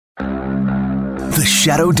The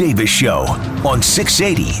Shadoe Davis Show on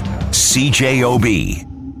 680 CJOB.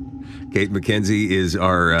 Kate McKenzie is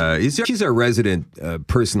she's our resident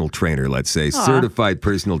personal trainer, let's say, certified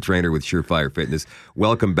personal trainer with Surefire Fitness.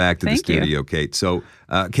 Welcome back to the studio, Kate. So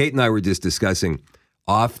Kate and I were just discussing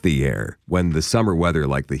off the air when the summer weather,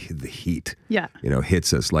 like the heat,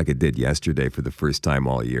 hits us like it did yesterday for the first time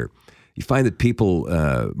all year. You find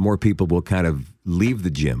that more people will kind of leave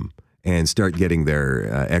the gym and start getting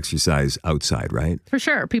their exercise outside, right? For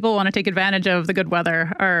sure. People want to take advantage of the good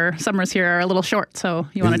weather. Our summers here are a little short, so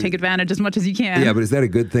you want to take advantage as much as you can. Yeah, but is that a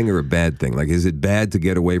good thing or a bad thing? Like, is it bad to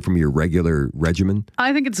get away from your regular regimen?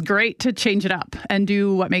 I think it's great to change it up and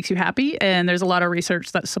do what makes you happy. And there's a lot of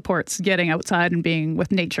research that supports getting outside and being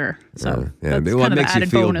with nature. So it makes you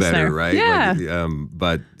feel better, there. right? Yeah.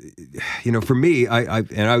 But, for me,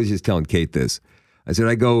 I was just telling Kate this. I said,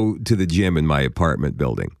 I go to the gym in my apartment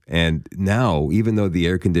building, and now, even though the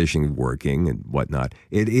air conditioning is working and whatnot,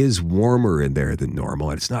 it is warmer in there than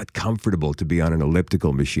normal, and it's not comfortable to be on an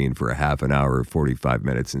elliptical machine for a half an hour or 45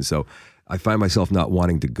 minutes, and so I find myself not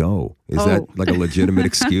wanting to go. Is that like a legitimate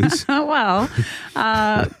excuse? Well,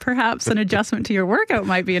 perhaps an adjustment to your workout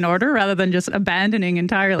might be in order rather than just abandoning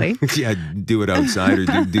entirely. Yeah, do it outside or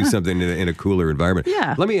do something in a cooler environment.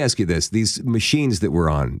 Yeah. Let me ask you this. These machines that we're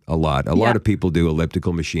on a lot of people do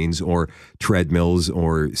elliptical machines or treadmills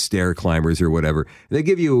or stair climbers or whatever. They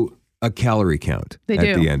give you a calorie count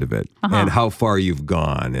at the end of it and how far you've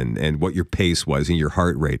gone and what your pace was and your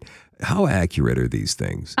heart rate. How accurate are these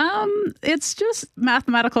things? It's just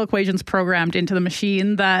mathematical equations programmed into the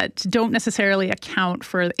machine that don't necessarily account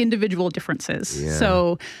for individual differences. Yeah.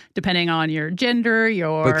 So depending on your gender,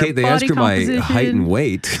 your But Kate, they body ask her composition, my height and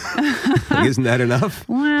weight. Isn't that enough?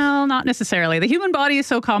 Well, not necessarily. The human body is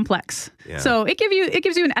so complex. Yeah. So it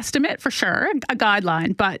gives you an estimate for sure, a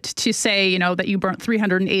guideline. But to say, that you burnt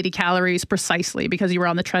 380 calories precisely because you were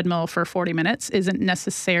on the treadmill for 40 minutes isn't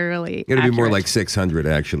necessarily It'll accurate. be more like 600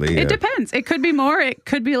 actually. It depends. It could be more. It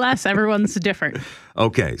could be less. Everyone's different.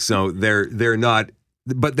 Okay, so they're not,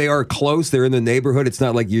 but they are close. They're in the neighborhood. It's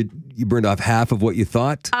not like you burned off half of what you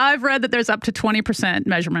thought. I've read that there's up to 20%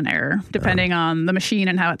 measurement error, depending on the machine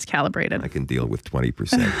and how it's calibrated. I can deal with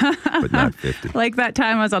 20%, but not 50. Like that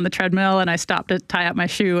time I was on the treadmill and I stopped to tie up my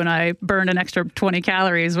shoe and I burned an extra 20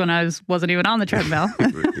 calories when I wasn't even on the treadmill.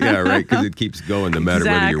 Yeah, right, because it keeps going no matter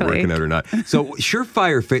whether you're working out or not. So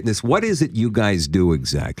Surefire Fitness, what is it you guys do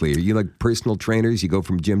exactly? Are you like personal trainers? You go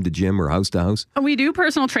from gym to gym or house to house? We do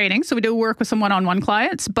personal training, so we do work with some one-on-one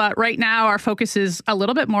clients, but right now our focus is a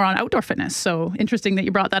little bit more on outdoor fitness. So interesting that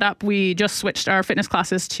you brought that up. We just switched our fitness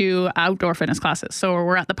classes to outdoor fitness classes. So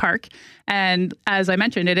we're at the park. And as I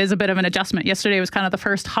mentioned, it is a bit of an adjustment. Yesterday was kind of the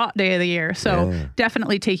first hot day of the year. So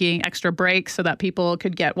definitely taking extra breaks so that people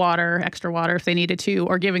could get extra water if they needed to,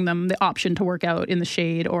 or giving them the option to work out in the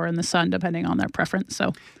shade or in the sun, depending on their preference.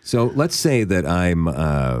 So let's say that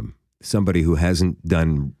I'm somebody who hasn't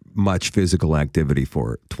done much physical activity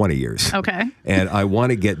for 20 years. Okay. And I want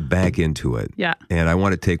to get back into it. Yeah. And I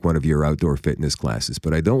want to take one of your outdoor fitness classes,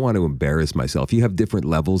 but I don't want to embarrass myself. You have different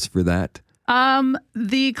levels for that?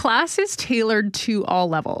 The class is tailored to all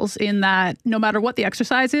levels in that no matter what the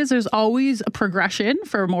exercise is, there's always a progression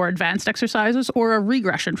for more advanced exercises or a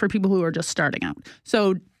regression for people who are just starting out.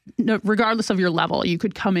 So regardless of your level, you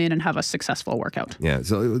could come in and have a successful workout. Yeah.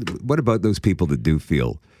 So what about those people that do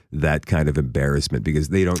feel that kind of embarrassment because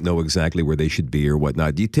they don't know exactly where they should be or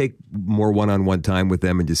whatnot? Do you take more one-on-one time with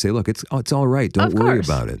them and just say, look, it's all right. Don't worry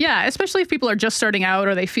about it. Yeah, especially if people are just starting out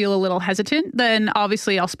or they feel a little hesitant, then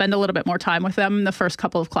obviously I'll spend a little bit more time with them in the first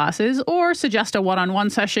couple of classes or suggest a one-on-one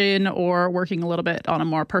session or working a little bit on a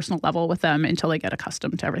more personal level with them until they get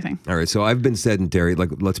accustomed to everything. All right. So I've been sedentary.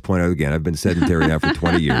 Let's point out again, I've been sedentary now for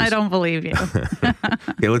 20 years. I don't believe you.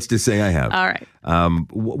 Okay, let's just say I have. All right.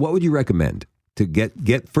 What would you recommend? To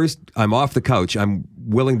get first, I'm off the couch. I'm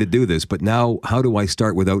willing to do this, but now how do I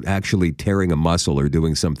start without actually tearing a muscle or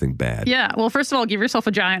doing something bad? Yeah. Well, first of all, give yourself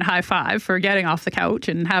a giant high five for getting off the couch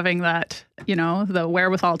and having that, the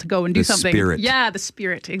wherewithal to go and do something. The spirit. Yeah, the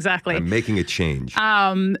spirit. Exactly. I'm making a change.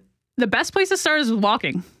 The best place to start is with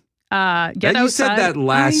walking. Get you outside. said that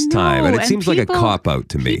last time, and it seems like a cop-out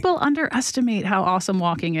to me. People underestimate how awesome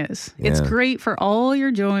walking is. Yeah. It's great for all your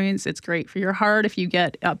joints. It's great for your heart if you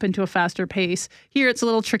get up into a faster pace. Here, it's a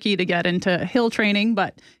little tricky to get into hill training,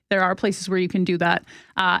 but there are places where you can do that.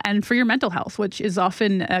 And for your mental health, which is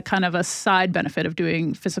often a kind of a side benefit of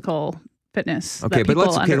doing physical fitness. Okay, but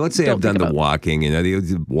let's say I've done the walking,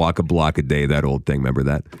 you walk a block a day, that old thing, remember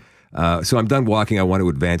that? So I'm done walking. I want to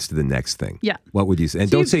advance to the next thing. Yeah. What would you say? And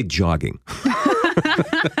don't say jogging.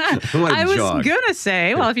 I was going to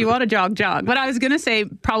say, well, if you want to jog. But I was going to say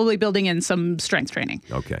probably building in some strength training.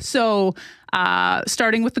 Okay. So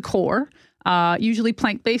starting with the core. Usually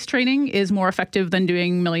plank-based training is more effective than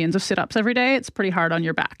doing millions of sit-ups every day. It's pretty hard on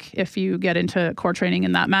your back if you get into core training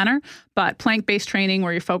in that manner. But plank-based training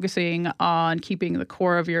where you're focusing on keeping the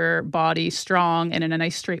core of your body strong and in a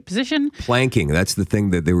nice straight position. Planking, that's the thing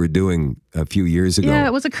that they were doing a few years ago. Yeah,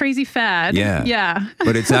 it was a crazy fad. Yeah.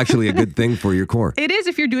 But it's actually a good thing for your core. It is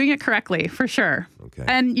if you're doing it correctly, for sure. Okay.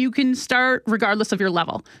 And you can start regardless of your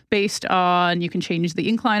level based on, you can change the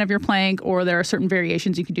incline of your plank, or there are certain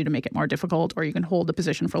variations you can do to make it more difficult, or you can hold the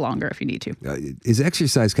position for longer if you need to. Is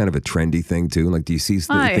exercise kind of a trendy thing too? Like, do you see things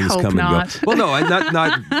come not. and go? Well, no,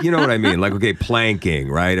 not. You know what I mean? Like, okay, planking,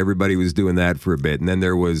 right? Everybody was doing that for a bit, and then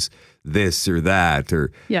there was this or that,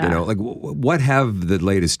 or like what have the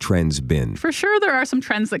latest trends been? For sure, there are some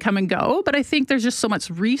trends that come and go, but I think there's just so much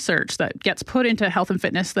research that gets put into health and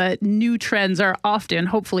fitness that new trends are often,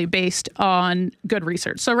 hopefully, based on good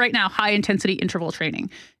research. So right now, high intensity interval training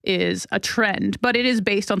is a trend, but it is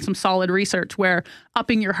based on some solid research where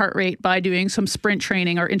upping your heart rate by doing some sprint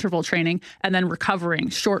training or interval training and then recovering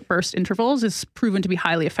short burst intervals is proven to be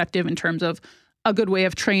highly effective in terms of a good way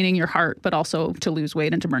of training your heart, but also to lose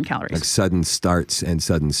weight and to burn calories. Like sudden starts and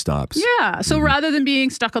sudden stops. Yeah. So rather than being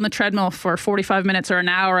stuck on the treadmill for 45 minutes or an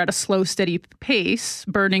hour at a slow, steady pace,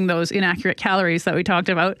 burning those inaccurate calories that we talked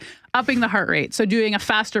about, upping the heart rate. So doing a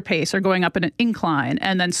faster pace or going up in an incline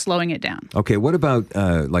and then slowing it down. Okay. What about,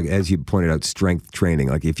 like, as you pointed out, strength training?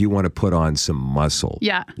 Like, if you want to put on some muscle,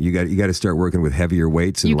 you got to start working with heavier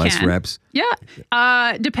weights and less reps?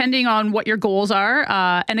 Yeah. Depending on what your goals are.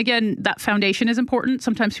 And again, that foundation is important.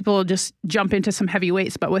 Sometimes people just jump into some heavy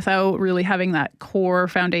weights, but without really having that core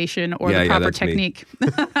foundation or the proper technique.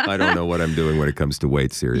 I don't know what I'm doing when it comes to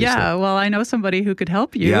weights, seriously. Yeah. Well, I know somebody who could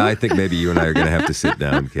help you. Yeah, I think maybe you and I are going to have to sit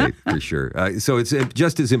down, Kate. For sure. So it's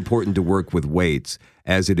just as important to work with weights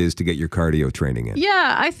as it is to get your cardio training in.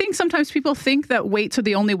 Yeah, I think sometimes people think that weights are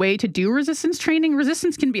the only way to do resistance training.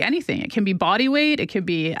 Resistance can be anything. It can be body weight. It could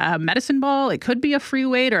be a medicine ball. It could be a free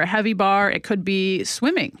weight or a heavy bar. It could be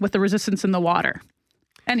swimming with the resistance in the water.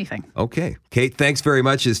 Anything. Okay. Kate, thanks very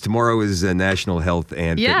much, as tomorrow is National Health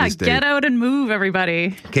and Fitness Day. Yeah, get out and move,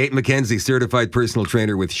 everybody. Kate McKenzie, certified personal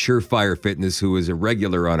trainer with Surefire Fitness, who is a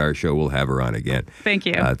regular on our show. We'll have her on again. Thank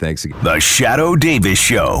you. Thanks again. The Shadoe Davis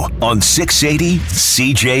Show on 680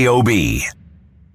 CJOB.